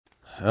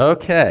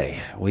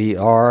Okay,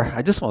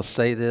 I just want to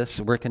say this.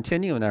 We're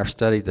continuing our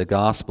study of the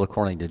gospel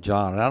according to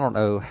John. And I don't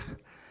know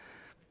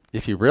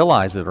if you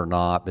realize it or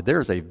not, but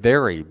there's a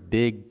very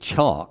big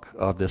chunk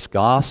of this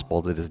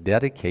gospel that is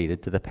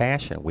dedicated to the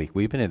Passion Week.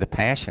 We've been in the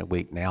Passion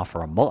Week now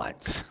for a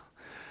month.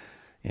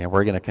 And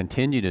we're going to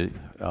continue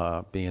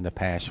to be in the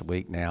Passion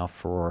Week now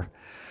for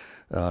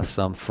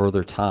some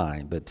further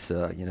time. But,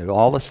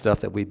 all the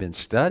stuff that we've been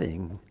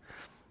studying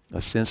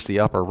since the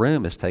upper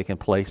room has taken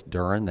place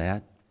during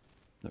that.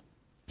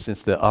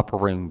 Since the upper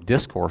room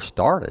discourse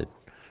started,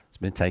 it's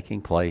been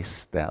taking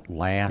place that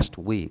last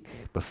week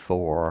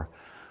before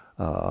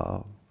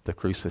the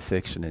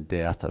crucifixion and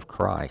death of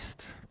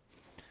Christ,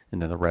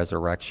 and then the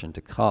resurrection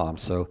to come.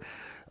 So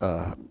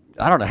I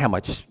don't know how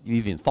much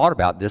you've even thought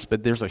about this,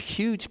 but there's a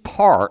huge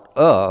part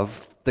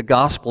of the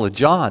Gospel of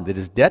John that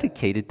is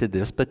dedicated to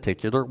this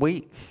particular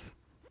week.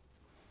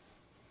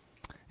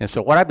 And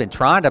so what I've been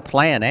trying to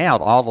plan out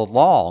all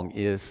along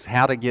is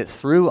how to get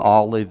through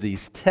all of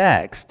these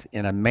texts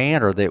in a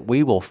manner that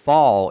we will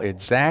fall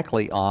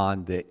exactly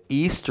on the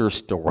Easter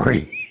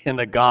story in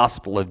the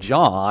Gospel of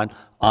John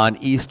on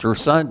Easter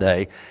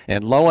Sunday.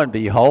 And lo and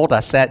behold, I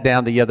sat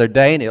down the other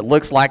day and it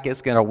looks like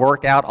it's going to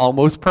work out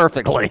almost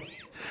perfectly.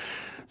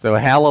 So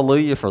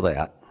hallelujah for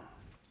that.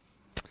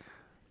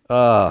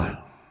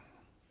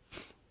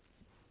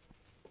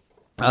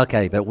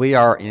 Okay, but we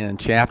are in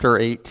chapter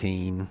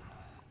 18.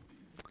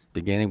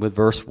 Beginning with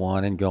verse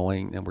 1 and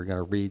we're going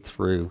to read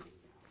through.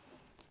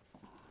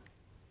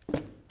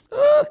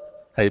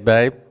 Hey,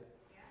 babe,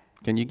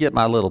 can you get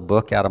my little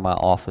book out of my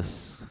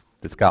office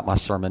that's got my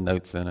sermon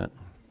notes in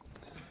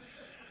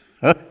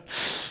it?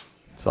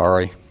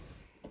 Sorry.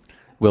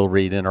 We'll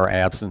read in our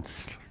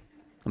absence.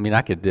 I mean,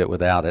 I could do it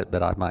without it,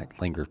 but I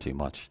might linger too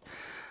much.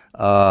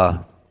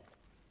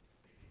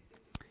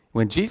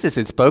 When Jesus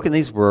had spoken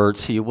these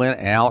words, he went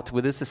out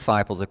with his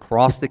disciples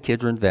across the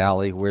Kidron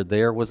Valley, where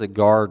there was a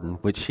garden,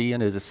 which he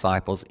and his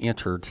disciples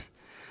entered.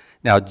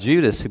 Now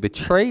Judas, who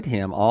betrayed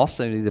him,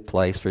 also knew the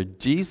place, for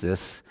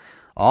Jesus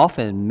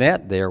often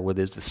met there with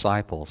his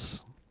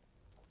disciples.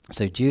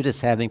 So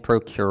Judas, having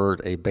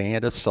procured a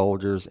band of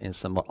soldiers and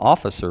some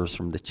officers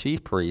from the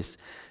chief priests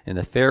and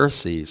the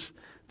Pharisees,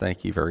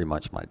 thank you very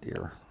much, my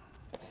dear.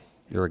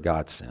 You're a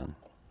godsend.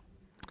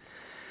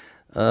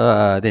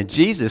 Then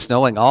Jesus,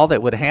 knowing all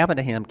that would happen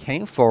to him,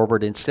 came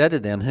forward and said to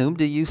them, "Whom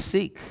do you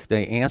seek?"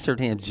 They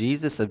answered him,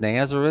 "Jesus of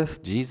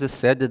Nazareth." Jesus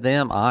said to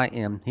them, "I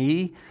am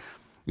he."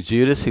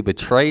 Judas, who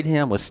betrayed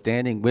him, was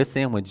standing with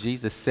them. When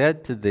Jesus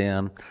said to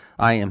them,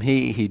 "I am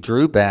he," he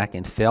drew back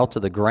and fell to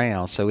the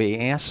ground. So he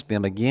asked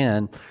them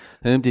again,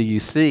 "Whom do you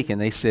seek?"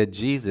 And they said,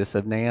 "Jesus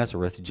of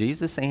Nazareth."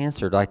 Jesus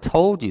answered, "I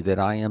told you that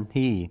I am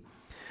he.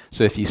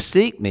 So if you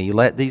seek me,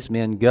 let these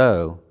men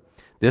go."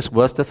 This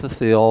was to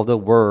fulfill the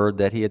word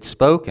that he had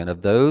spoken.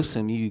 "Of those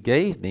whom you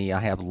gave me,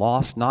 I have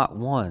lost not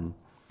one."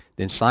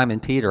 Then Simon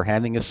Peter,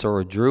 having a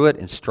sword, drew it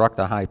and struck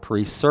the high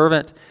priest's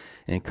servant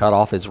and cut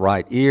off his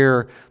right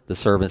ear. The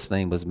servant's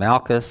name was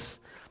Malchus.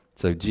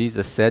 So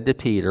Jesus said to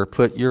Peter,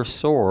 "Put your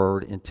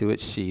sword into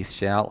its sheath.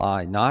 Shall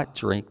I not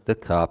drink the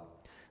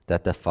cup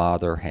that the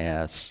Father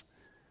has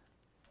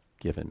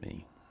given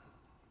me?"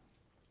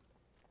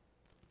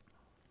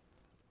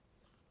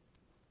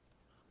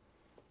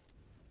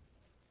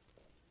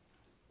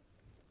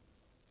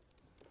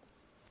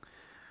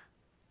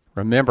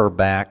 Remember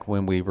back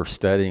when we were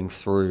studying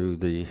through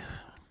the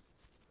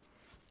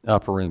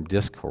upper room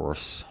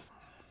discourse,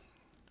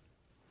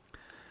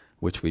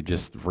 which we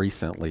just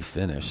recently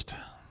finished.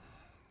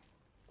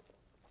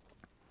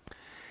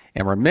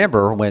 And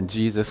remember when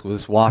Jesus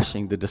was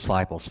washing the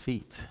disciples'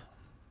 feet.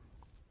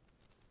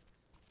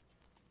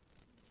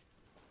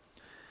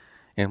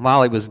 And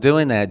while he was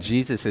doing that,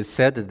 Jesus had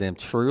said to them,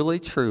 "Truly,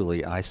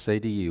 truly, I say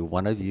to you,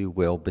 one of you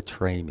will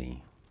betray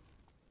me."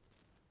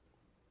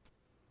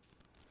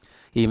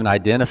 He even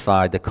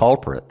identified the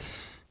culprit.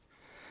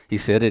 He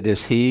said, "It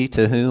is he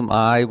to whom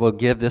I will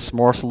give this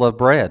morsel of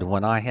bread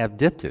when I have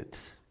dipped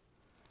it."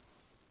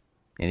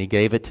 And he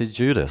gave it to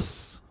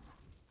Judas.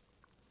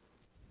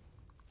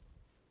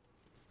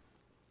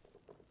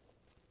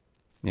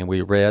 And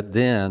we read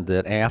then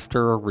that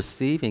after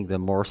receiving the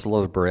morsel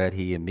of bread,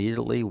 he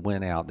immediately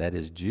went out. That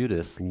is,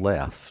 Judas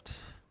left.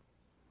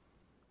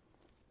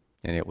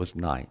 And it was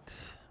night.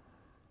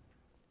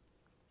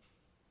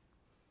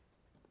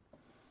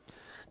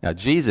 Now,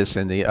 Jesus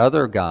and the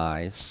other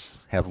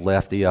guys have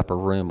left the upper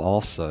room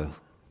also.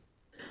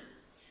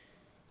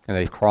 And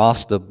they've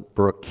crossed the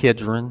brook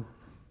Kidron.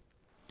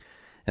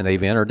 And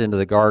they've entered into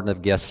the Garden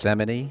of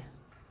Gethsemane.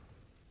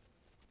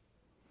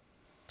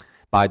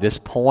 By this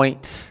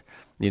point,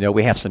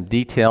 we have some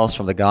details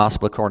from the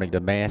Gospel according to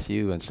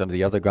Matthew and some of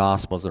the other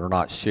Gospels that are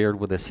not shared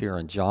with us here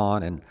in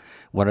John. And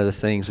one of the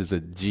things is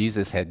that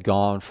Jesus had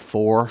gone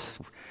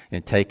forth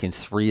and taken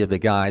 3 of the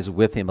guys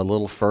with him a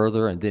little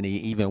further, and then he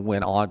even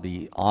went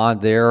on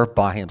there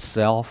by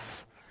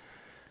himself,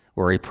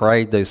 where he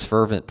prayed those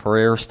fervent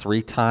prayers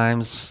 3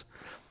 times.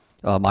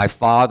 "My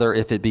Father,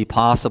 if it be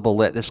possible,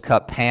 let this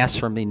cup pass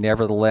from me.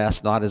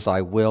 Nevertheless, not as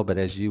I will, but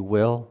as you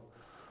will."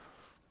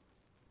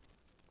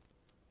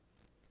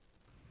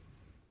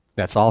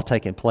 That's all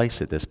taking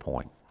place at this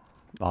point,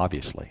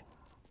 obviously.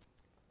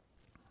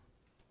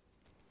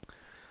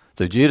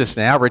 So Judas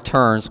now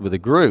returns with a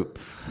group.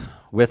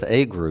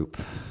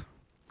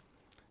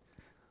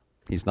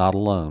 He's not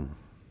alone.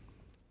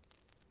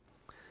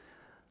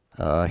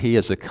 He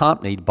is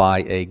accompanied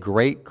by a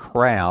great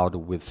crowd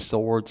with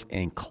swords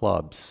and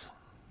clubs.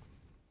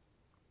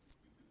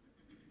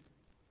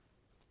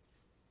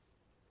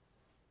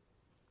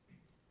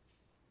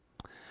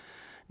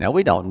 Now,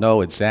 we don't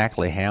know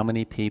exactly how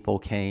many people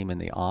came in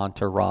the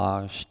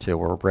entourage to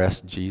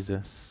arrest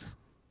Jesus.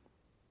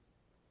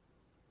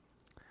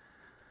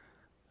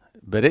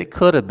 But it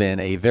could have been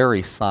a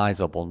very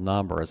sizable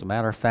number. As a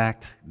matter of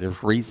fact,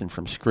 there's reason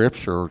from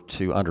Scripture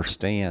to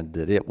understand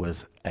that it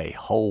was a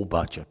whole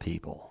bunch of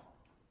people.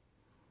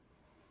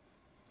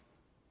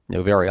 You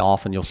know, very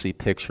often you'll see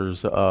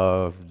pictures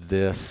of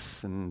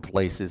this and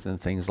places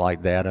and things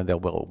like that, and there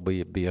will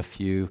be a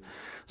few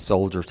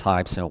soldier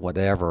types and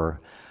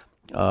whatever.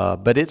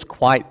 But it's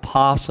quite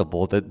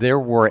possible that there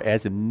were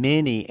as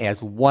many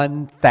as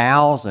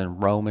 1,000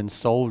 Roman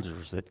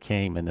soldiers that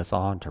came in this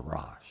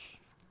entourage.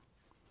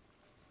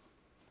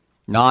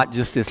 Not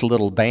just this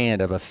little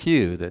band of a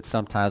few that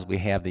sometimes we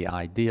have the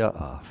idea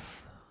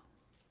of.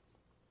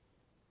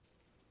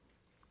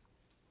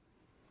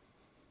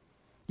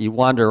 You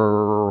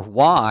wonder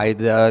why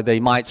they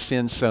might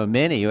send so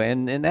many,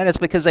 and that is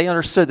because they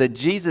understood that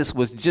Jesus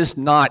was just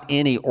not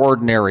any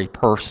ordinary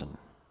person.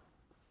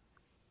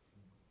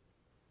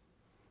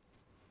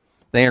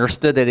 They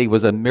understood that he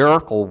was a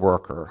miracle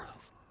worker.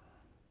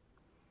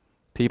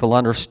 People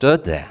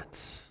understood that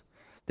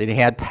he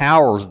had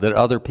powers that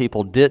other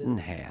people didn't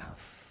have.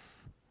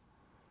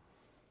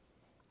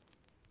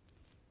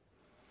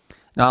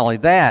 Not only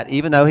that,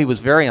 even though he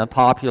was very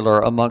unpopular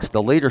amongst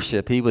the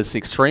leadership, he was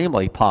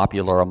extremely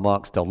popular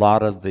amongst a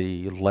lot of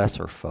the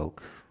lesser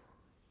folk.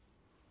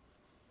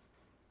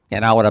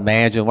 And I would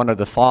imagine one of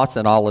the thoughts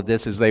in all of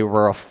this is they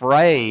were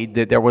afraid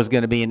that there was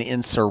going to be an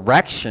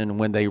insurrection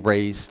when they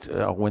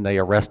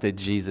arrested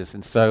Jesus.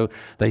 And so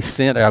they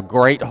sent a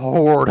great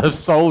horde of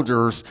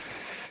soldiers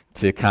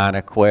to kind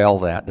of quell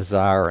that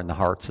desire in the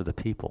hearts of the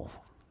people.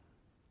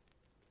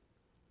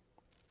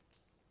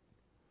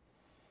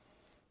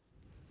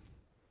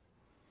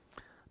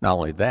 Not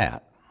only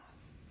that,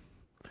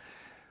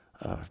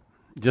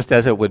 just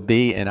as it would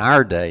be in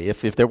our day,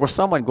 if there was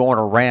someone going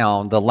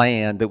around the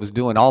land that was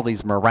doing all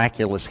these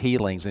miraculous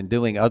healings and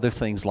doing other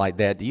things like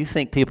that, do you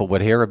think people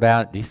would hear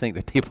about it? Do you think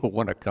that people would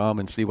want to come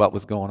and see what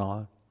was going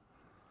on?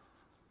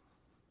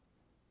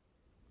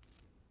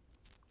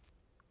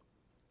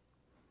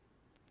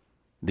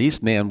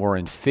 These men were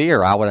in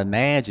fear, I would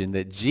imagine,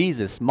 that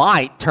Jesus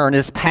might turn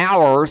his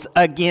powers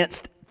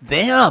against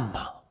them.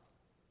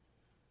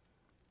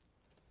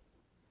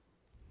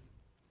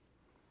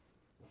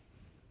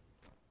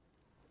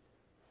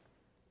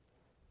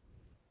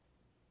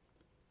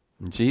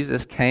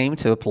 Jesus came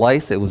to a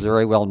place that was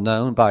very well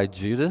known by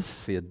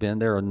Judas. He had been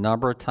there a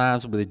number of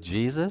times with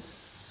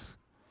Jesus.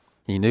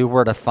 He knew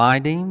where to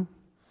find him.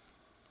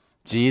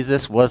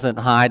 Jesus wasn't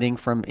hiding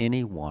from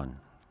anyone.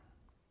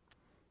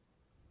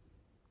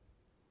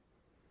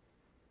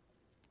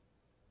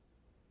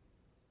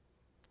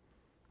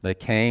 They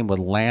came with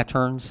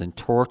lanterns and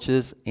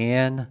torches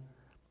and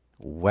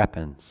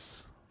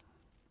weapons.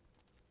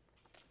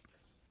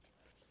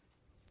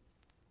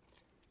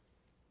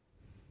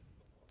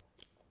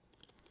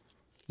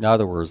 In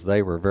other words,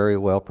 they were very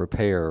well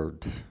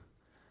prepared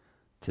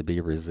to be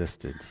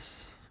resisted.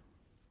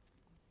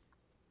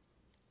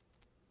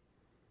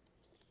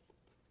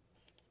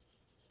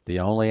 The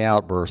only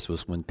outburst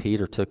was when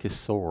Peter took his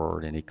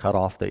sword and he cut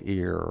off the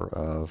ear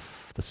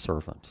of the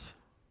servant,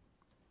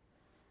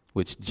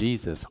 which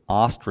Jesus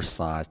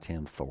ostracized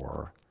him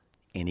for,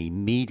 and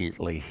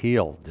immediately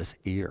healed this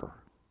ear.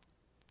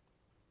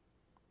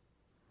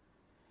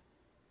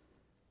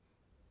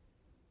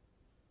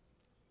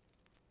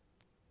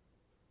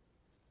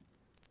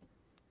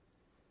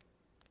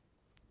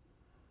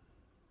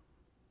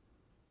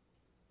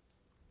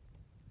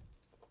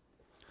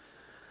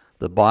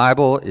 The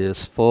Bible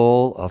is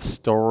full of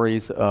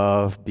stories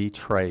of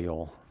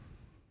betrayal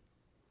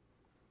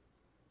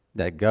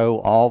that go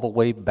all the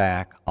way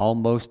back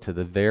almost to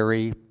the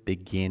very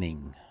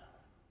beginning.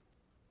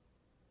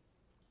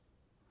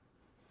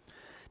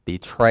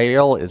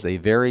 Betrayal is a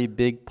very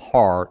big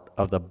part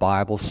of the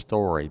Bible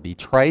story.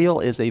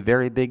 Betrayal is a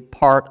very big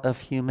part of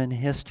human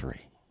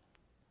history.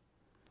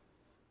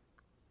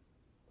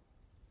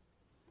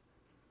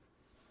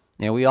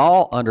 Now, we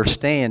all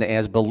understand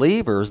as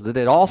believers that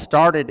it all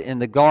started in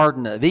the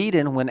Garden of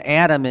Eden when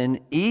Adam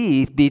and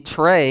Eve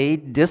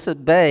betrayed,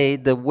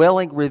 disobeyed the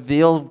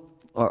revealed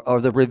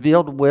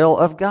will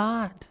of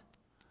God.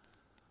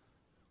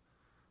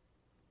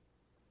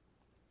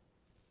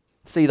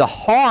 See, the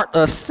heart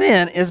of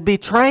sin is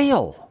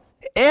betrayal.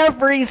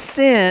 Every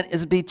sin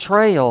is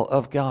betrayal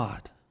of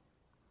God.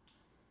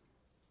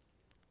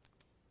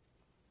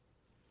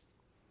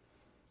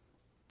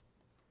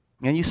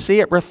 And you see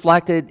it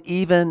reflected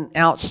even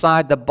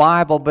outside the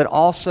Bible, but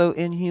also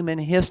in human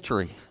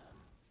history.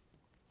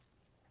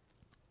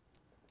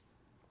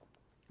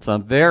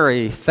 Some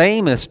very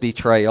famous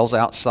betrayals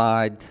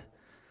outside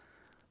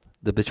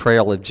the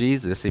betrayal of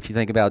Jesus. If you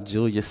think about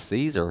Julius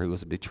Caesar, who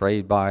was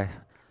betrayed by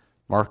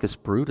Marcus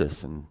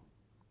Brutus and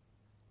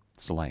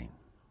slain.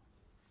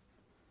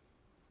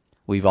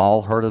 We've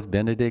all heard of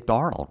Benedict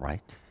Arnold,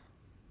 right?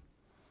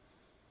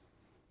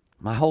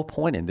 My whole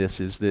point in this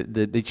is that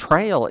the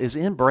betrayal is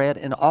inbred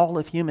in all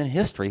of human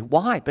history.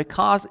 Why?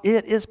 Because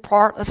it is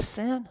part of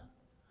sin.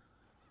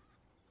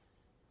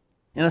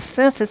 In a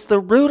sense, it's the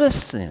root of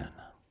sin.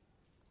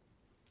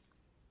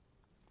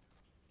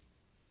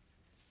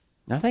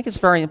 I think it's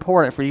very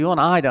important for you and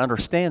I to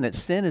understand that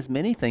sin is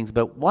many things,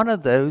 but one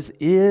of those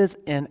is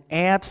an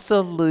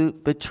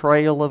absolute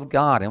betrayal of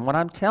God. And what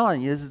I'm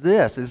telling you is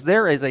this, is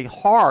there is a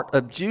heart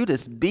of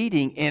Judas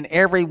beating in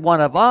every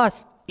one of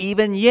us,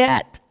 even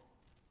yet.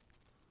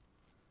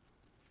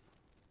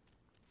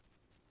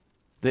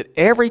 That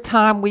every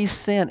time we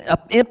sin,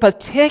 and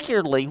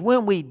particularly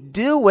when we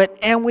do it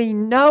and we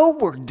know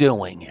we're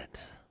doing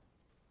it,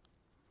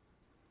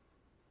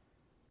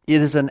 it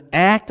is an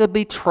act of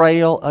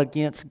betrayal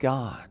against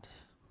God.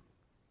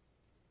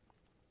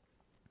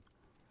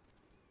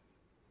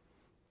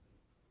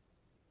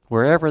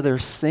 Wherever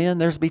there's sin,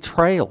 there's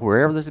betrayal.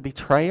 Wherever there's a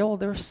betrayal,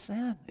 there's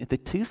sin. The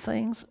two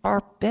things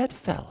are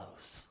bedfellows.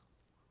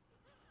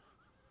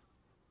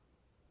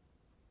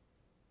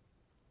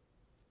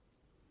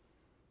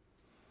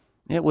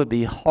 It would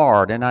be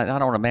hard, and I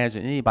don't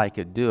imagine anybody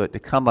could do it, to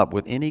come up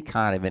with any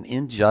kind of an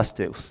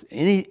injustice,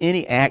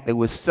 any act that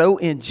was so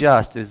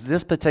unjust as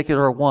this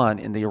particular one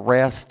in the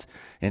arrest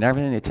and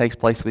everything that takes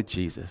place with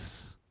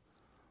Jesus.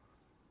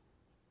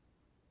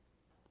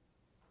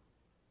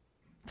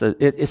 So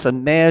it's a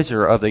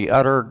measure of the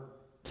utter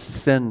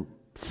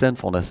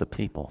sinfulness of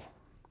people.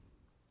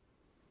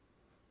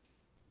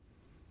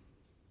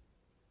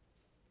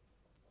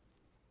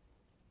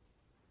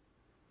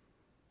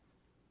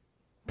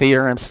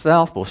 Peter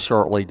himself will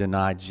shortly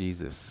deny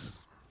Jesus,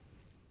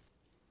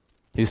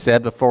 who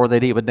said before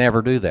that he would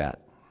never do that.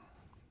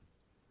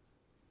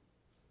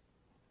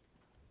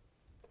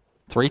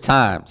 3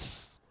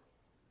 times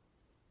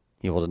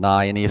he will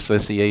deny any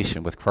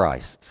association with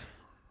Christ.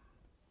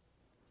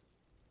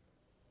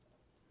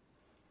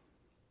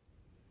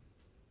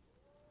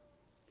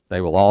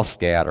 They will all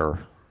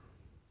scatter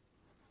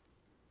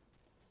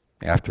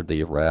after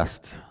the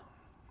arrest.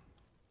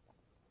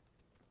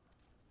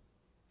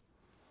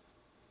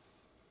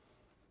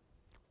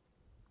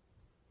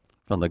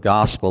 From the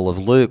Gospel of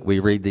Luke, we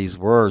read these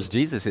words.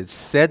 Jesus had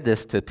said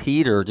this to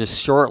Peter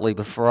just shortly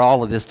before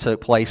all of this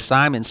took place.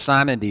 Simon,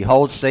 Simon,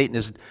 behold, Satan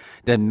has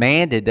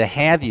demanded to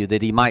have you,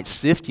 that he might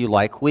sift you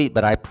like wheat.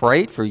 But I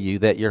prayed for you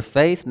that your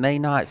faith may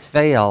not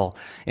fail.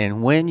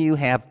 And when you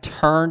have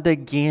turned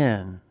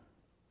again,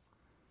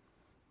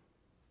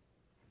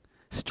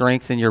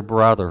 strengthen your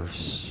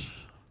brothers.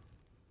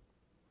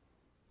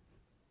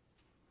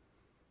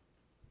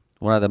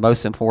 One of the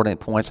most important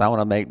points I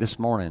want to make this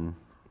morning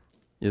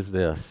is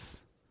this,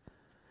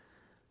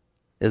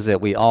 is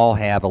that we all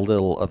have a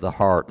little of the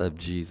heart of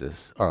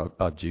Jesus, or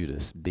of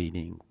Judas,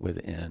 beating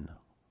within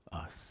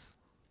us.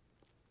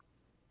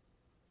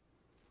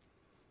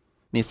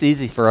 I mean, it's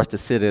easy for us to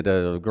sit at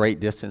a great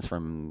distance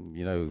from,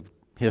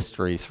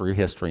 history, through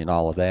history and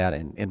all of that,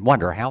 and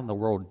wonder how in the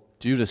world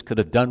Judas could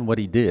have done what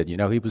he did.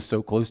 He was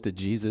so close to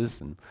Jesus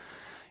and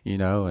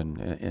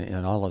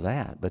all of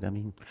that. But I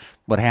mean,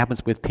 what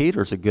happens with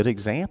Peter is a good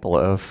example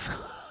of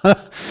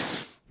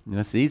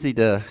it's easy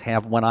to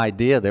have one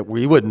idea that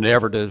we would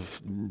never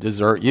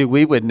desert you,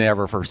 we would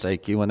never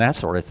forsake you, and that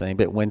sort of thing.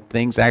 But when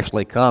things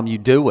actually come, you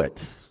do it.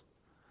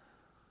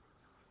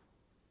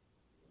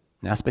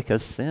 And that's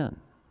because sin.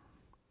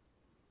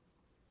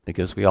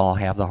 Because we all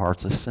have the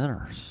hearts of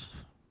sinners.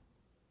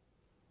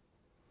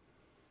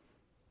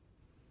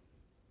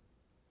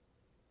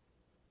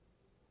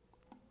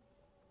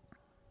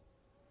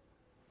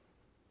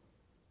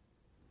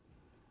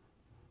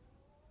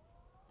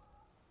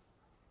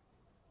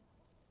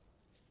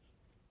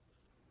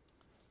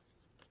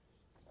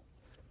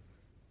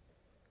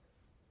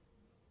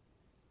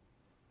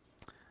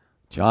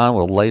 John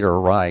will later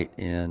write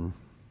in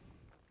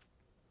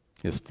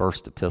his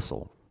first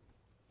epistle,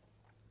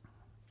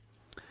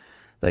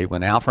 they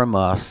went out from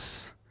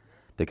us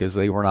because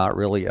they were not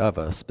really of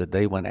us, but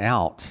they went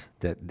out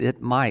that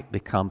it might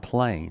become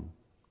plain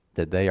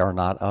that they are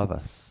not of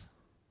us.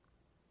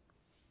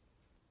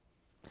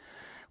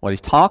 What he's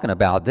talking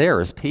about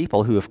there is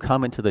people who have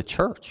come into the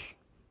church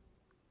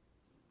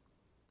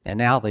and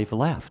now they've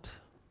left.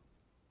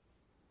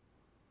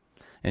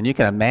 And you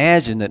can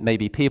imagine that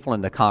maybe people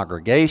in the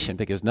congregation,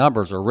 because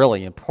numbers are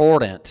really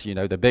important,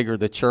 the bigger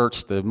the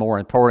church, the more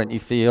important you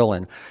feel,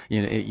 and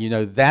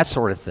that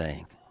sort of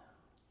thing.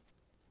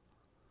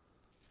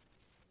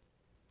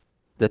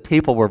 That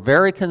people were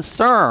very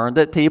concerned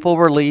that people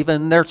were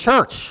leaving their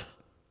church.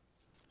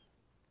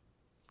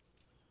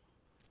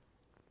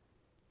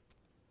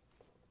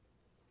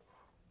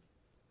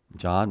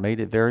 John made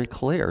it very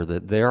clear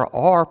that there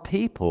are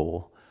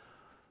people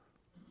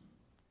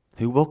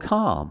who will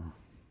come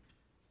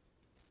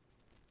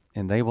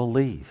and they will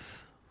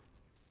leave.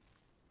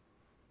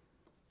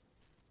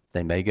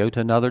 They may go to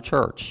another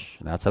church,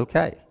 and that's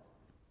okay.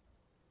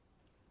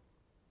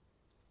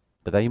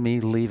 But they may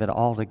leave it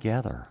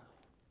altogether.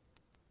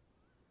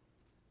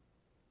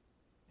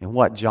 And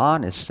what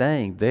John is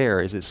saying there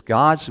is it's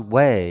God's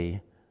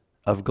way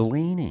of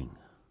gleaning,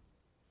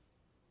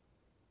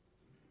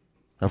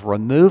 of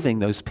removing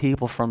those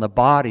people from the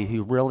body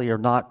who really are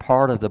not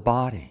part of the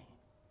body.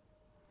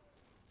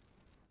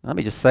 Let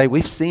me just say,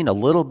 we've seen a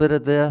little bit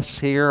of this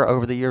here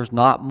over the years,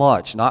 not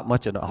much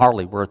and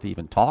hardly worth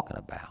even talking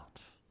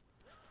about,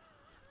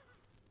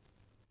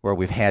 where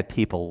we've had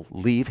people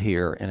leave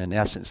here and in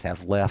essence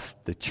have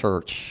left the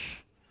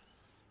church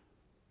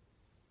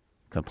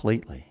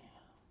completely.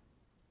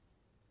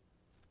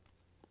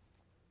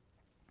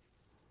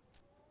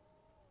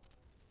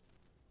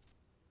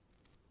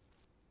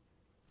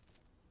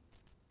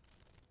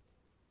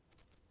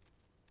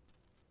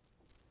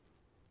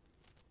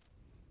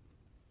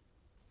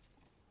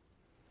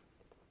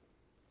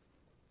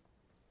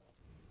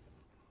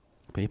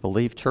 People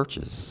leave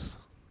churches.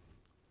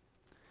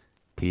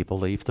 People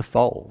leave the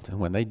fold. And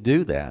when they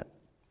do that,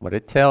 what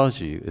it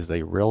tells you is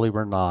they really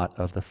were not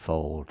of the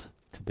fold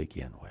to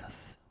begin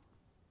with.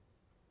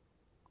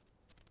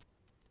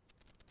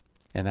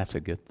 And that's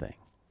a good thing.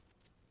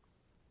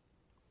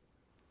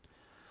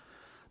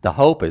 The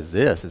hope is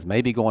this, is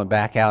maybe going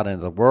back out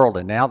into the world,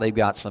 and now they've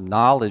got some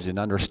knowledge and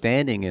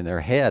understanding in their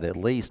head at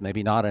least,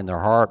 maybe not in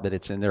their heart, but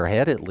it's in their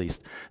head at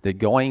least, that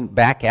going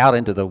back out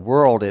into the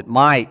world, it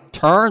might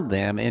turn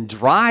them and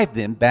drive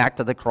them back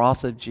to the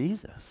cross of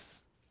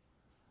Jesus.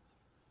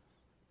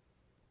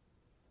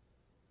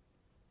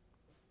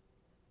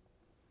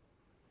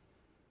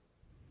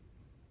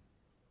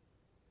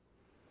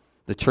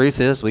 The truth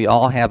is, we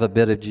all have a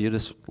bit of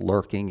Judas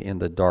lurking in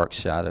the dark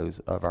shadows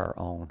of our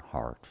own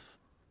heart.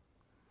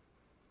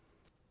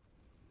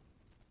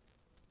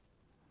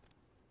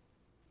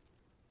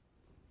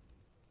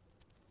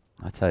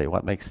 I tell you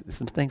what,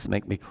 some things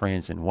make me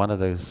cringe, and one of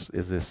those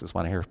is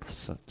when I hear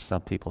some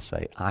people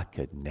say, I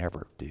could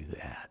never do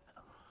that.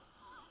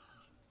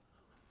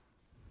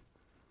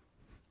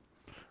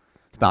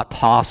 It's not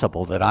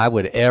possible that I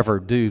would ever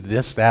do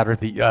this, that, or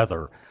the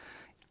other.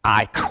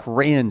 I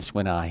cringe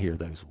when I hear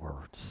those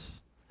words,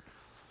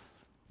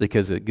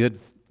 because it could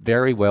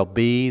very well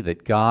be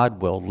that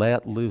God will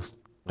let loose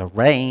the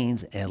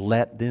reins and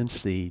let them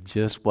see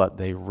just what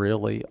they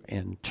really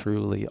and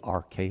truly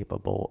are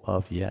capable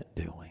of yet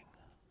doing.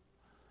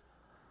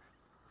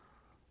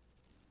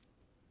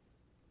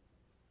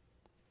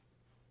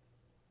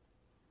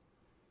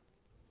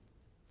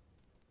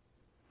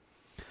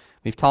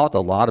 We've talked a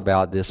lot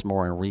about this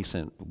more in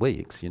recent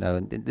weeks,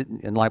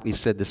 and like we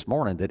said this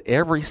morning, that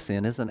every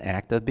sin is an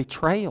act of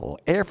betrayal.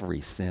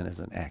 Every sin is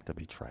an act of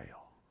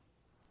betrayal.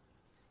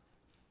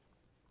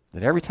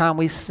 That every time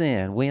we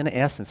sin, we in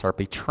essence are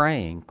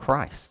betraying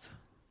Christ.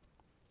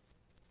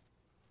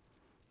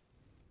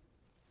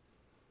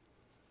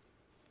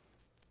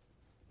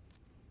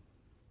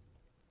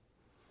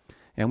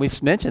 And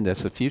we've mentioned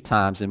this a few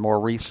times in more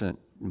recent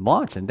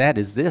months, and that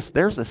is this.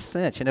 There's a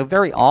sense,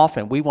 very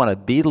often we want to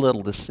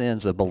belittle the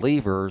sins of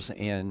believers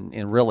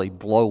and really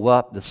blow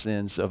up the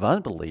sins of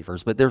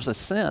unbelievers. But there's a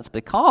sense,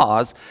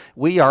 because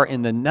we are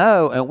in the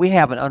know and we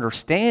have an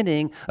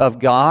understanding of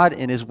God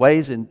and His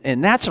ways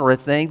and that sort of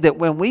thing, that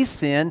when we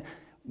sin,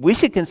 we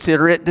should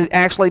consider it to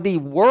actually be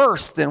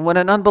worse than when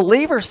an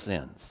unbeliever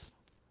sins.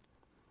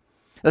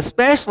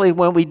 Especially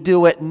when we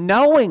do it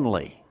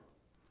knowingly.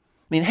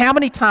 I mean, how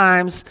many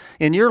times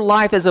in your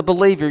life as a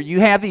believer you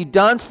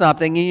done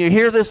something and you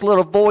hear this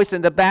little voice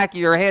in the back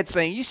of your head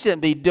saying, you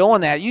shouldn't be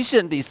doing that, you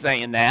shouldn't be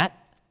saying that,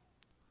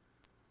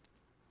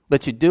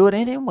 but you do it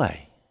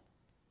anyway.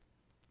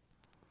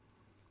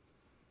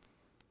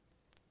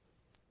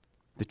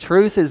 The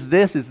truth is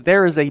this, is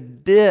there is a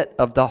bit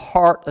of the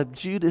heart of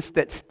Judas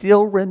that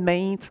still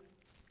remains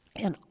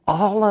in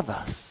all of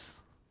us.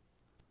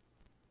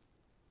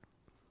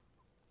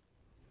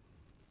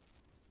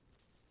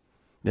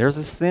 There's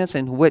a sense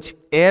in which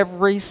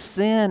every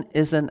sin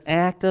is an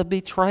act of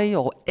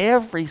betrayal.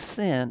 Every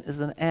sin is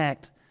an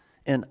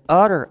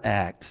utter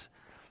act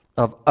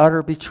of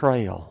utter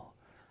betrayal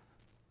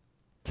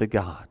to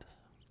God.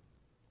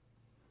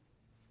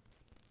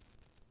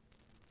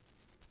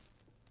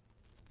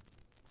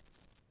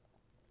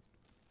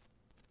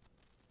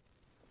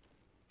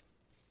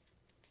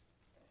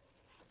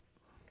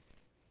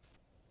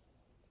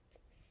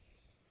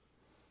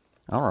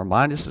 I want to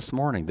remind us this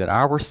morning that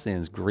our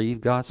sins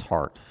grieve God's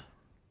heart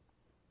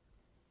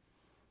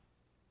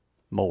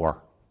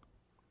more,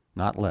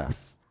 not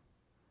less,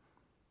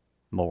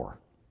 more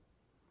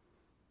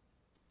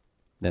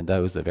than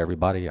those of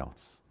everybody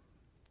else.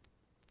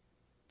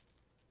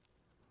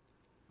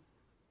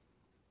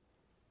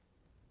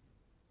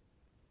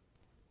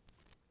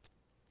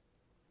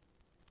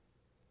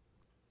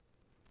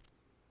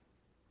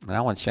 And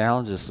I want to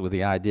challenge us with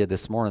the idea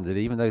this morning that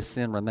even though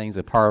sin remains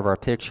a part of our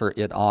picture,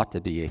 it ought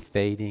to be a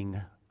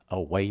fading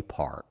away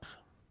part.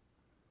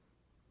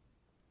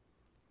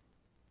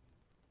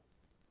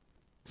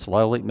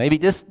 Slowly, maybe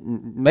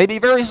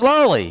very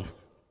slowly,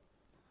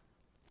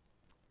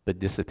 but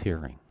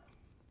disappearing.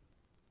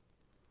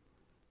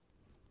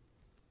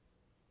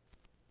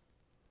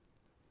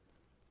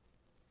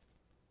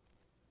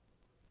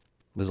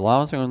 As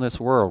long as we're in this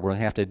world, we're going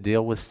to have to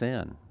deal with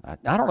sin. I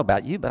don't know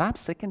about you, but I'm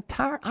sick and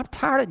tired. I'm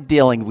tired of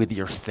dealing with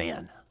your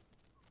sin.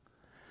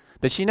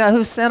 But you know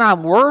whose sin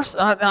I'm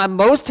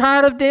most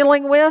tired of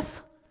dealing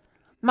with?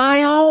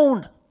 My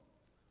own.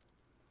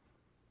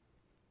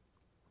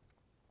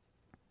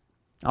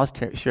 I was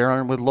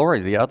sharing with Lori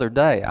the other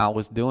day. I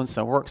was doing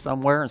some work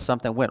somewhere and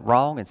something went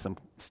wrong and some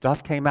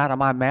stuff came out of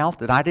my mouth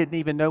that I didn't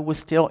even know was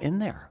still in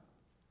there.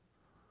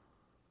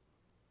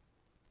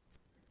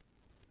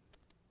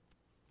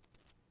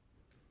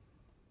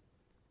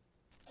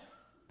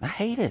 I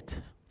hate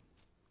it.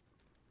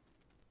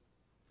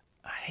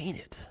 I hate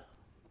it.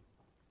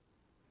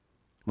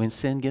 When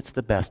sin gets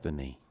the best of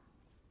me,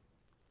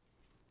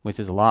 which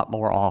is a lot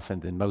more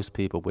often than most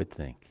people would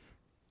think.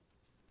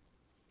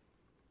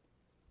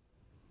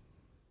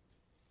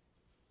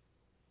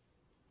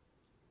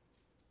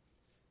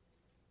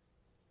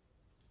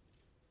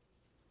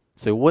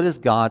 So what is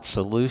God's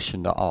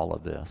solution to all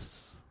of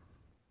this?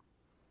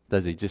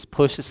 Does he just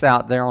push us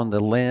out there on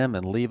the limb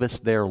and leave us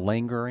there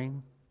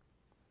lingering?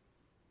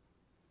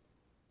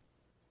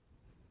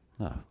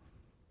 No.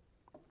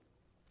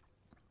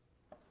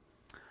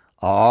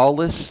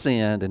 All is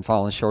sinned and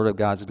fallen short of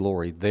God's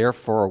glory.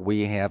 Therefore,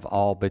 we have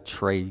all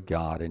betrayed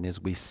God. And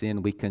as we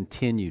sin, we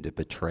continue to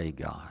betray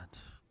God.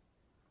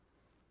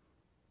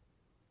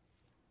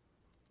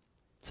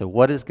 So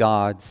what is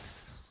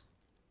God's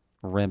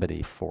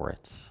remedy for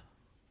it?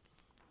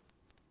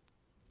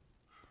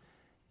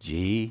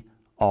 G-R-A-C-E.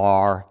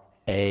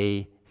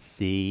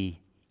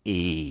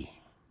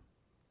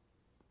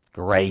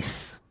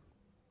 Grace.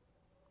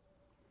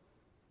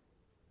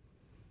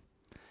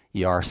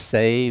 You are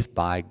saved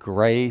by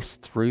grace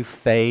through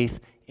faith,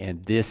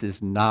 and this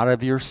is not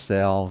of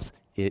yourselves.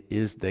 It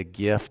is the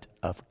gift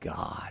of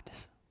God.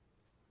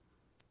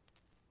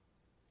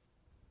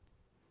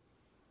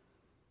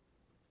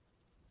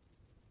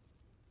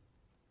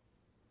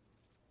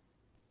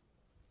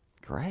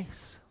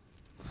 Grace.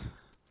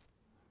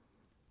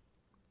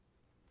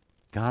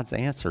 God's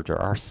answer to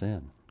our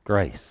sin.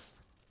 Grace.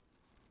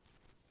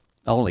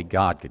 Only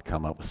God could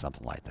come up with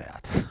something like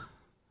that.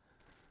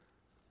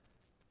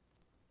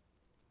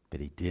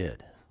 But he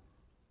did.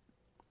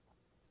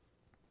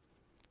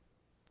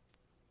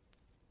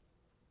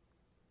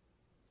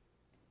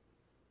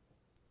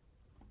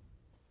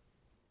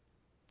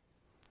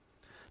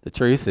 The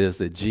truth is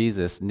that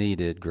Jesus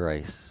needed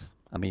grace.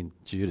 I mean,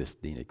 Judas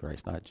needed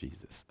grace, not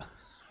Jesus.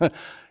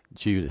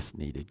 Judas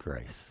needed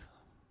grace.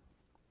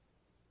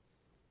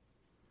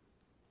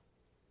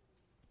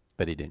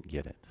 But he didn't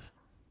get it.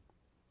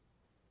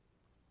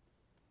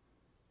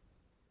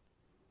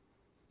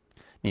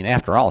 I mean,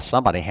 after all,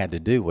 somebody had to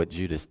do what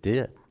Judas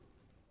did.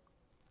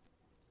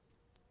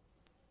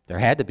 There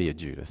had to be a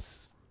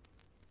Judas.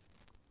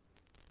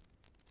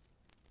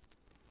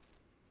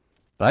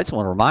 But I just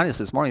want to remind us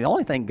this morning, the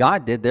only thing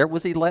God did there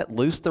was he let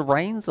loose the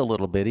reins a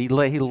little bit. He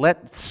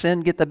let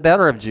sin get the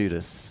better of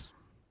Judas.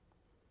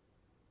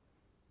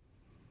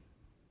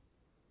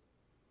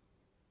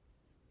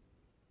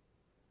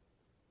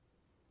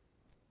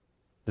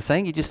 The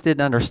thing he just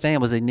didn't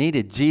understand was he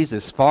needed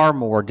Jesus far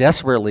more,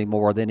 desperately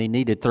more, than he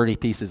needed 30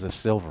 pieces of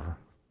silver.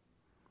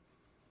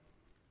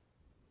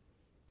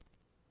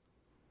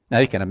 Now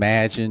you can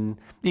imagine,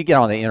 you get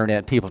on the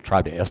internet, people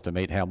try to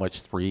estimate how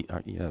much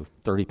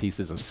 30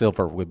 pieces of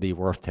silver would be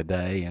worth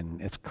today,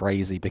 and it's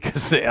crazy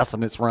because the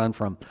estimates run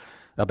from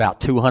about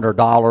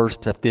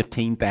 $200 to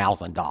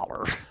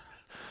 $15,000,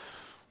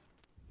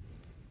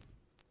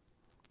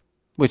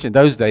 which in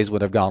those days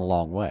would have gone a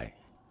long way.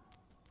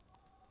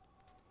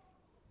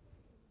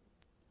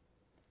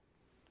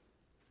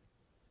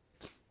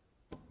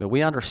 But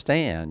we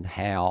understand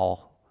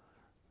how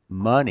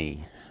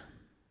money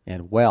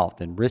and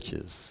wealth and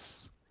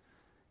riches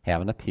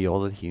have an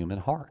appeal to the human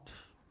heart.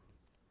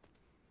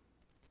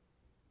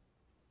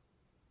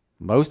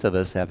 Most of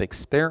us have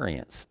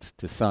experienced,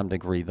 to some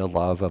degree, the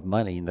love of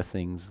money and the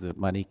things that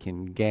money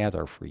can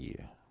gather for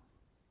you.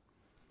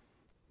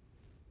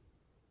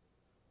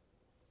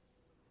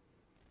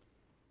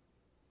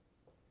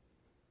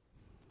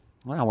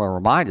 Well, I want to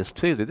remind us,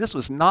 too, that this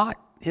was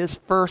not his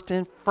first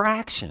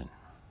infraction.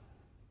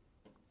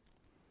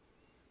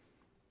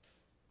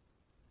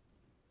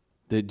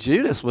 That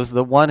Judas was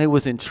the one who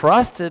was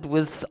entrusted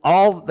with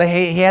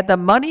he had the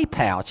money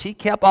pouch. He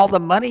kept all the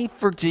money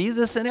for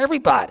Jesus and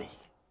everybody,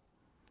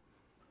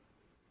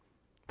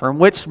 from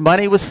which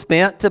money was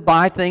spent to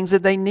buy things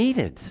that they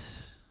needed.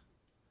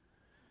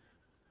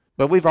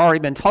 But we've already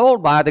been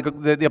told by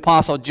the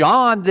Apostle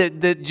John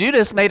that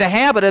Judas made a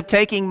habit of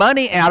taking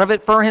money out of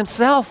it for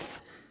himself.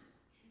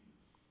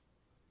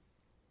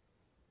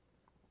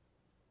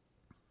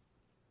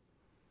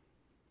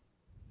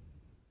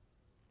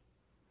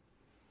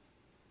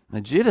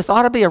 And Judas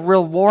ought to be a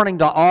real warning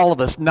to all of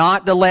us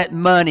not to let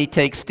money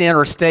take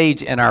center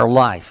stage in our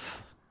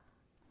life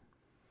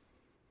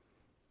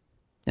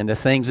and the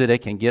things that it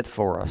can get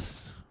for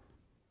us.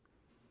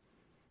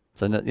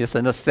 It's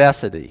a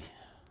necessity.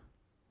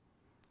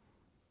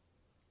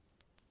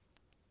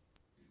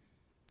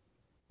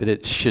 But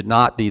it should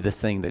not be the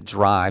thing that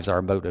drives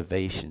our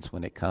motivations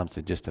when it comes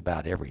to just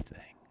about everything.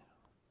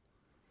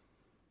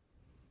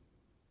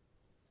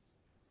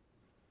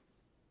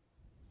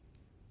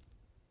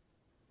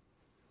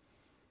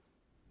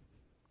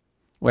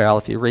 Well,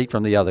 if you read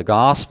from the other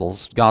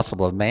Gospels,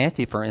 Gospel of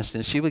Matthew, for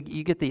instance, you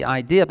get the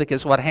idea,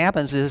 because what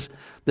happens is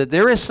that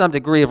there is some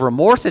degree of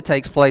remorse that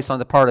takes place on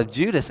the part of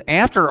Judas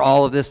after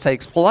all of this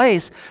takes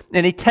place,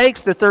 and he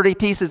takes the 30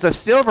 pieces of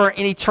silver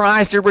and he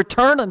tries to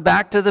return them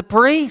back to the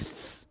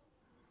priests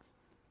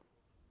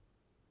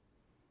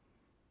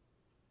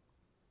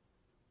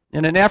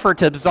in an effort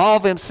to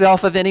absolve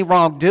himself of any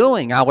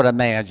wrongdoing, I would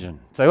imagine.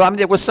 So,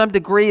 there was some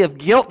degree of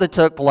guilt that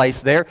took place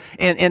there.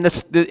 And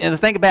the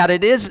thing about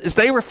it is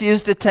they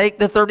refused to take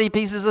the 30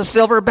 pieces of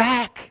silver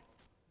back.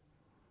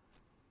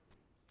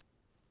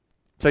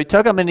 So he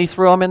took them and he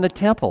threw them in the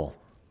temple.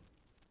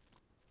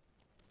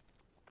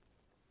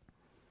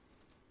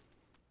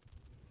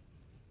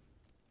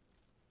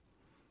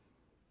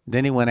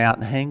 Then he went out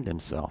and hanged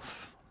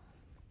himself,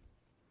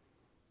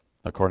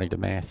 according to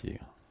Matthew.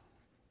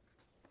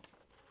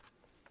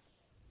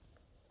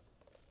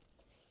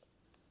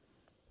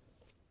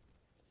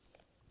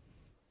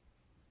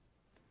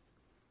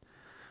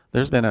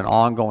 There's been an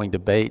ongoing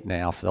debate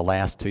now for the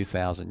last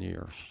 2,000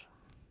 years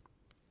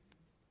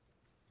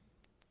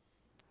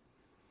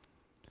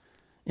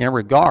in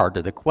regard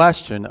to the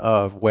question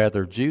of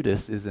whether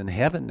Judas is in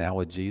heaven now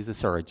with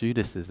Jesus or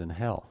Judas is in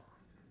hell.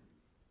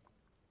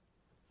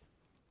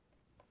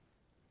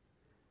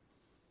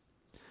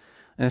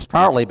 And it's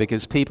partly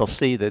because people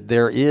see that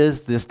there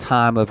is this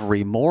time of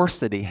remorse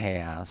that he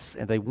has,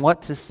 and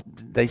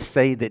they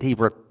say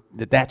that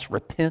that's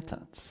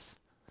repentance.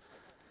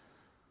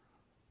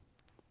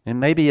 And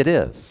maybe it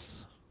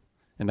is.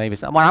 And maybe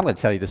it's not. What I'm going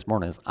to tell you this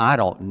morning is I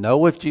don't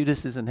know if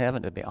Judas is in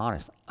heaven. To be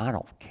honest, I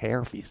don't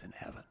care if he's in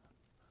heaven.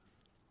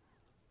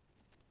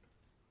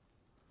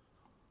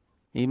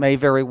 He may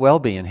very well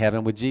be in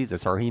heaven with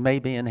Jesus, or he may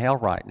be in hell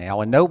right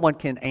now. And no one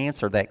can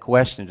answer that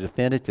question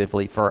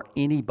definitively for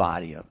any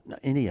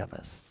of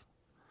us.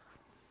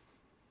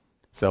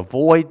 So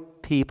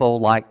avoid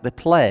people like the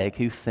plague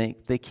who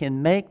think they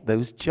can make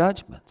those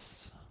judgments.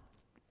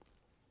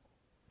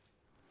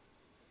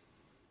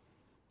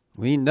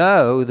 We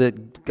know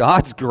that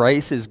God's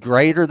grace is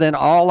greater than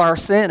all our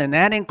sin, and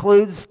that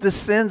includes the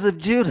sins of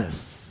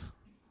Judas.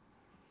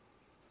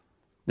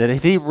 That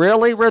if he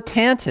really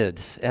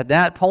repented at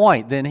that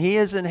point, then he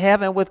is in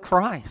heaven with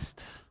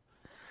Christ.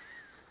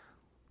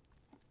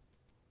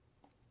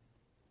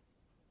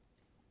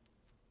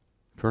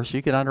 Of course,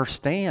 you could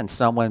understand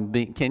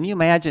can you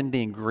imagine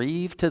being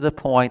grieved to the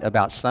point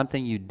about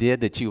something you did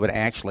that you would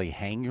actually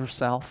hang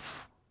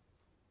yourself?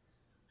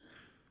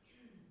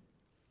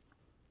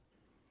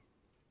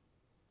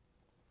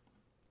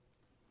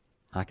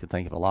 I could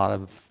think of a lot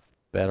of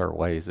better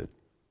ways of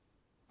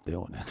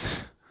doing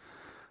it.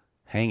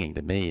 Hanging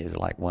to me is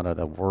like one of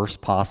the worst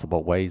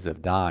possible ways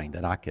of dying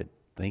that I could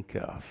think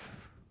of.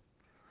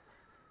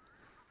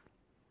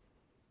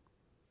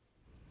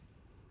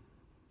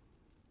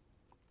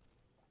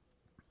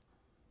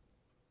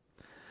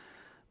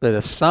 But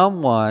if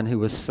someone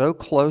who is so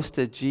close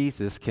to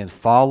Jesus can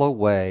fall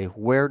away,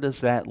 where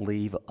does that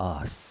leave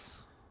us?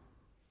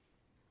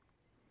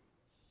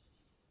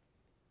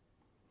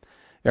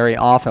 Very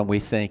often we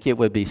think it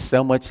would be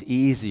so much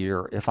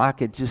easier if I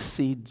could just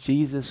see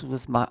Jesus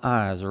with my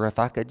eyes, or if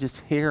I could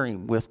just hear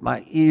him with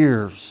my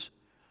ears.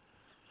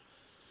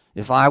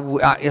 If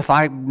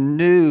I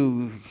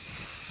knew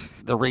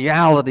the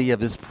reality of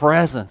his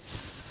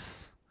presence,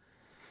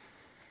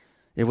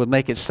 it would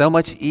make it so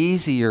much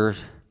easier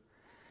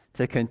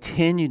to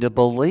continue to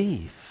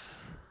believe.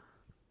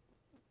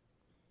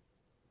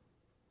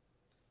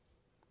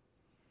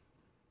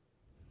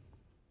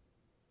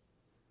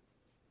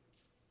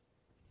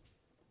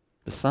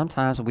 But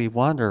sometimes we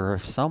wonder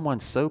if someone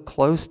so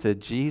close to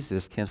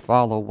Jesus can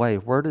fall away,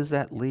 where does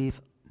that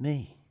leave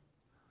me?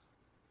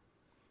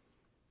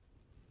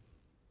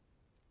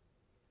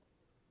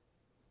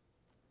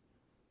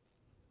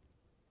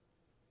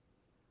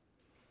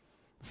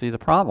 See, the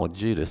problem with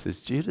Judas is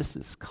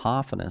Judas's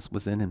confidence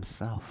was in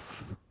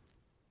himself.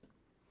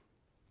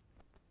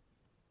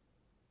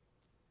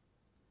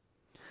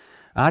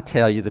 I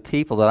tell you, the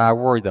people that I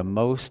worry the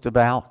most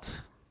about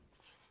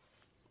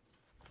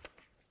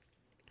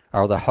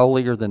are the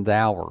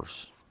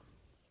holier-than-thouers.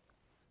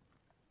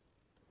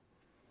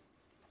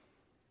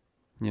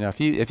 You know,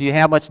 if you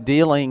have much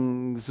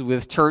dealings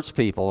with church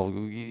people,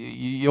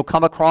 you'll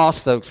come across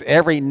folks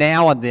every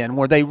now and then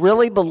where they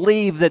really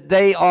believe that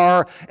they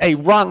are a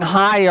rung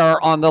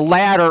higher on the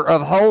ladder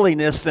of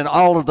holiness than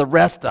all of the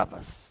rest of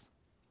us.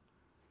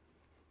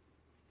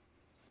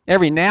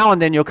 Every now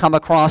and then you'll come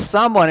across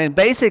someone, and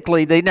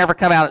basically they never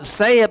come out and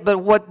say it, but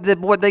what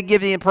they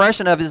give the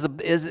impression of is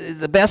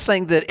the best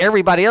thing that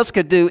everybody else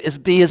could do is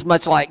be as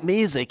much like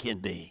me as they can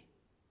be.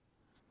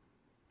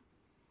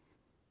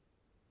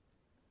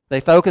 They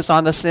focus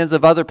on the sins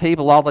of other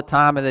people all the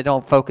time, and they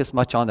don't focus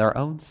much on their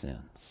own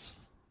sins.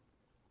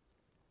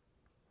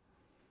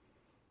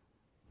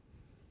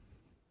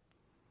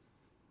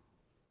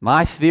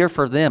 My fear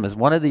for them is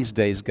one of these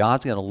days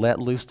God's going to let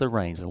loose the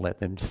reins and let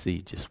them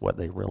see just what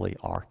they really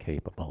are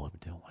capable of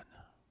doing.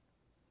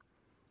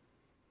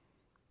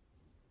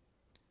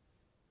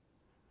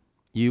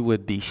 You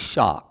would be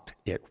shocked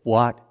at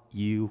what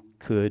you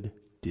could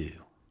do.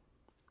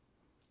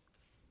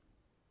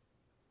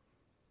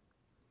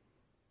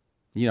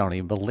 You don't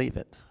even believe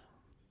it.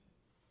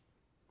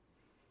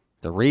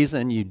 The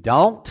reason you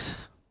don't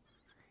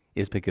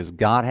is because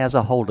God has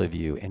a hold of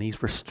you and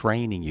He's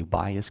restraining you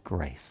by His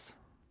grace.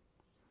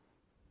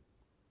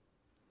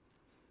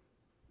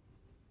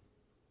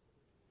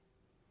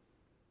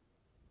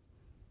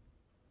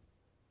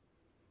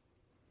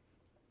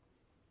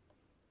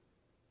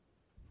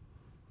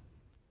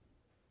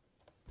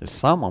 If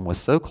someone was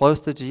so close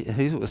to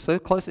who was so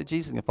close to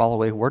Jesus and fall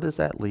away, where does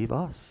that leave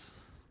us?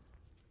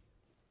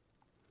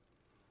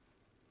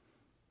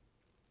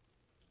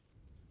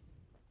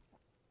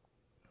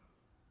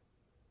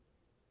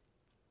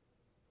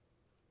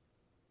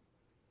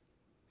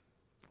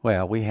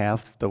 Well, we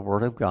have the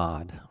Word of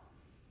God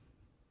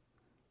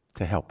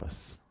to help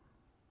us.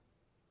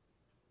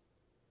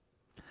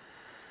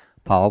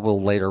 Paul will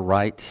later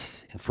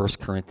write in 1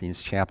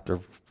 Corinthians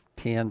chapter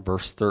 10,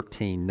 verse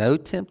 13, no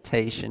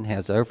temptation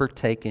has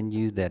overtaken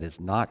you that is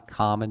not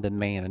common to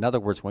man. In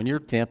other words, when you're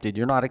tempted,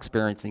 you're not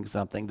experiencing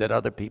something that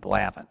other people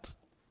haven't.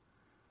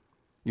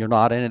 You're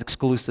not in an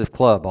exclusive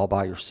club all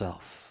by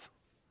yourself.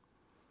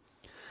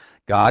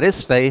 God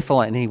is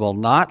faithful, and He will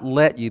not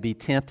let you be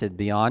tempted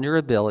beyond your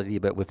ability,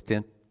 but with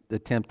the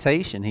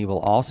temptation, He will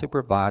also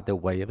provide the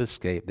way of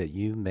escape that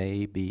you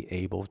may be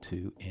able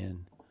to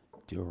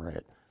endure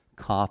it.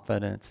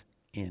 Confidence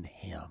in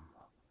Him,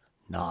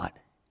 not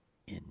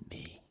in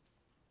me.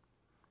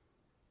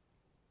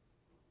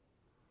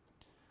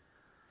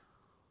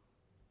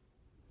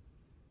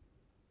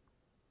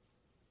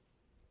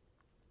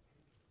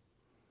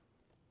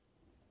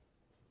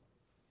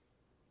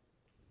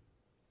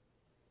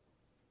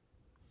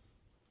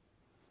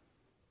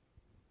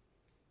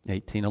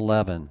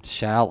 (18:11)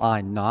 Shall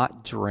I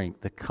not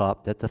drink the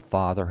cup that the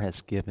Father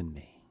has given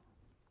me?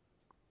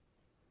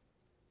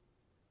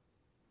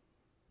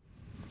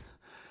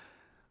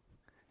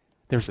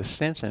 There's a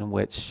sense in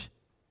which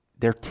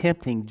they're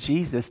tempting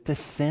Jesus to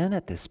sin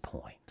at this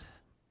point.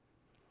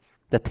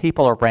 The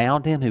people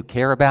around Him who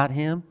care about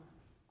Him,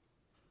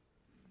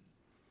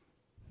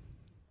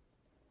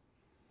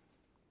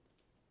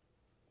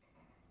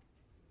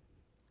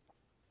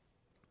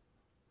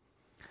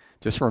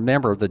 just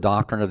remember the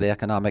doctrine of the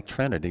economic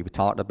trinity. We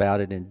talked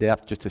about it in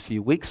depth just a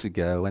few weeks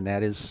ago, and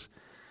that is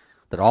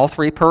that all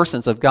three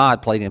persons of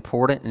God played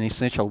important and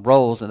essential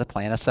roles in the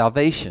plan of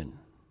salvation.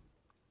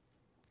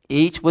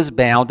 Each was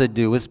bound to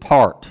do his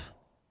part.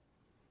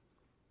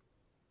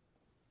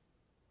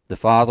 The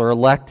Father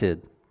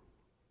elected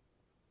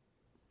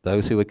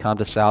those who would come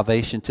to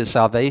salvation to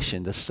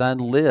salvation. The Son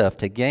lived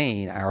to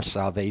gain our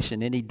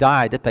salvation, and He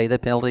died to pay the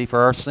penalty for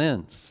our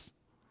sins.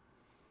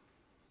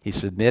 He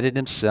submitted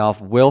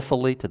Himself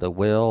willfully to the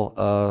will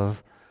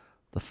of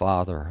the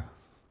Father.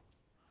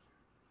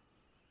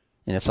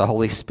 And it's the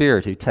Holy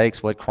Spirit who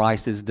takes what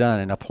Christ has done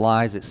and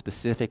applies it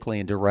specifically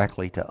and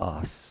directly to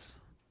us.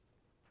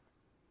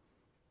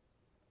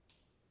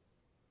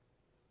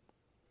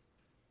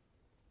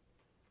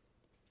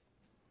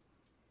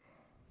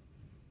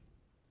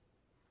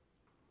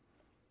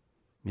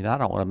 I mean, I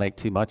don't want to make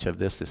too much of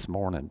this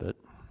morning, but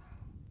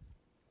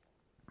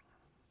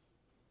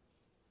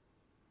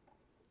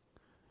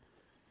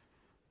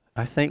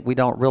I think we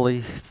don't really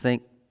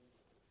think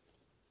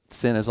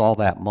sin is all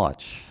that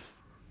much,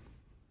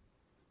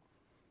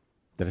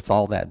 that it's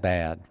all that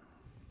bad,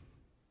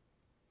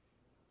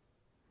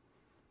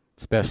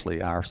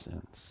 especially our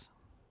sins.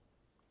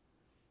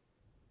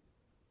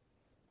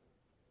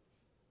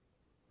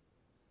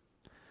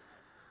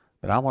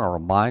 But I want to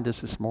remind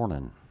us this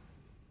morning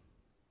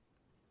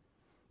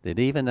that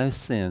even those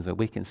sins that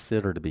we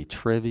consider to be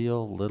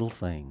trivial little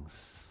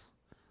things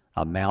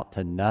amount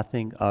to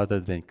nothing other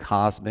than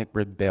cosmic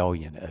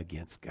rebellion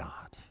against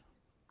God.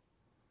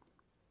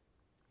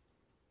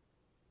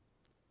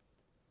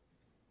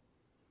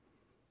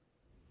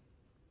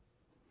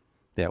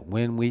 That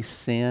when we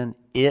sin,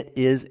 it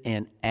is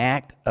an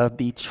act of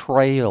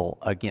betrayal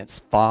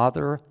against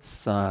Father,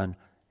 Son,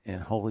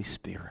 and Holy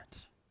Spirit.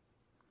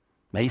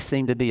 May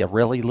seem to be a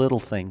really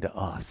little thing to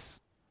us,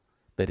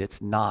 but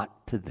it's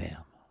not to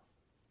them.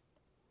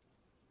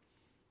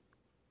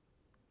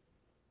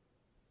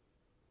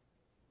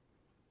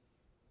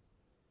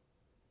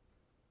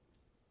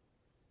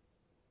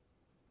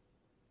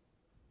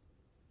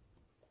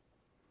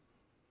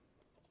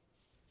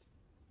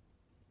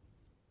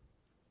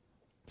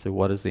 So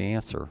what is the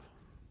answer?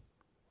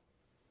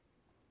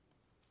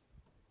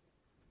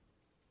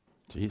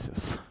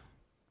 Jesus.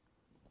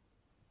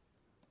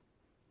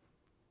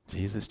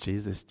 Jesus,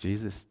 Jesus,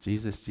 Jesus,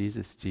 Jesus,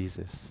 Jesus,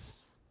 Jesus.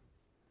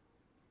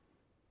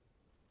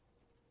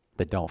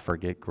 But don't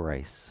forget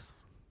grace.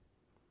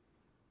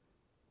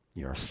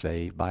 You are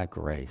saved by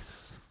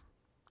grace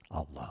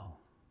alone.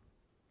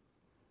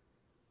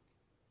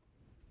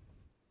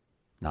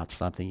 Not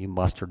something you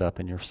mustered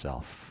up in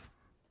yourself.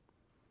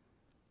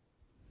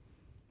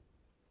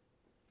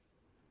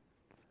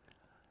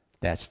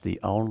 That's the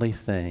only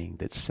thing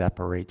that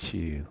separates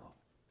you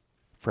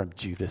from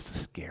Judas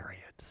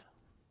Iscariot.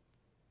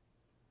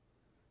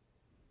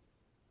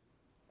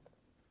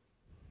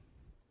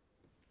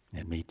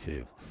 And me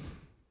too.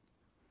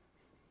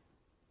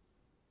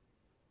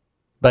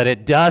 But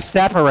it does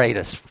separate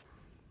us.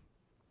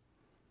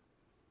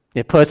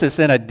 It puts us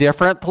in a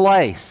different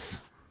place.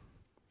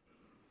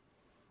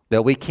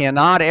 That we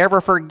cannot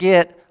ever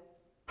forget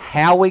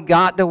how we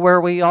got to where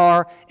we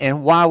are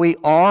and why we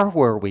are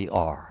where we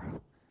are.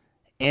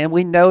 And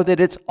we know that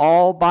it's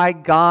all by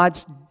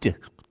God's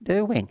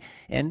doing.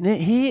 And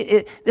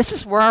this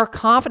is where our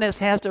confidence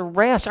has to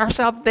rest. Our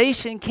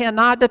salvation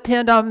cannot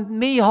depend on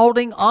me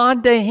holding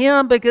on to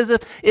Him, because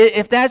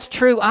if that's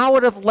true, I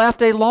would have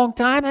left a long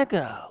time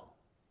ago.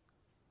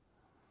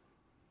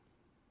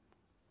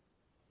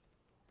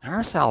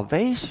 Our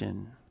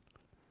salvation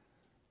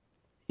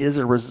is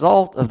a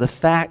result of the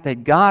fact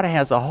that God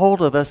has a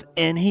hold of us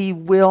and He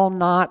will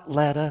not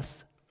let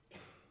us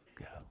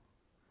go.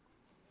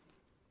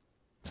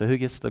 So who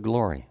gets the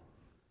glory?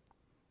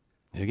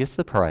 Who gets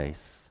the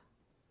praise?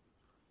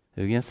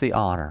 Who gets the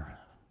honor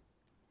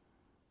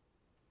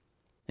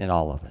in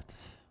all of it?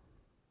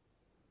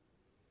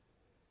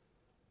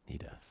 He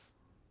does.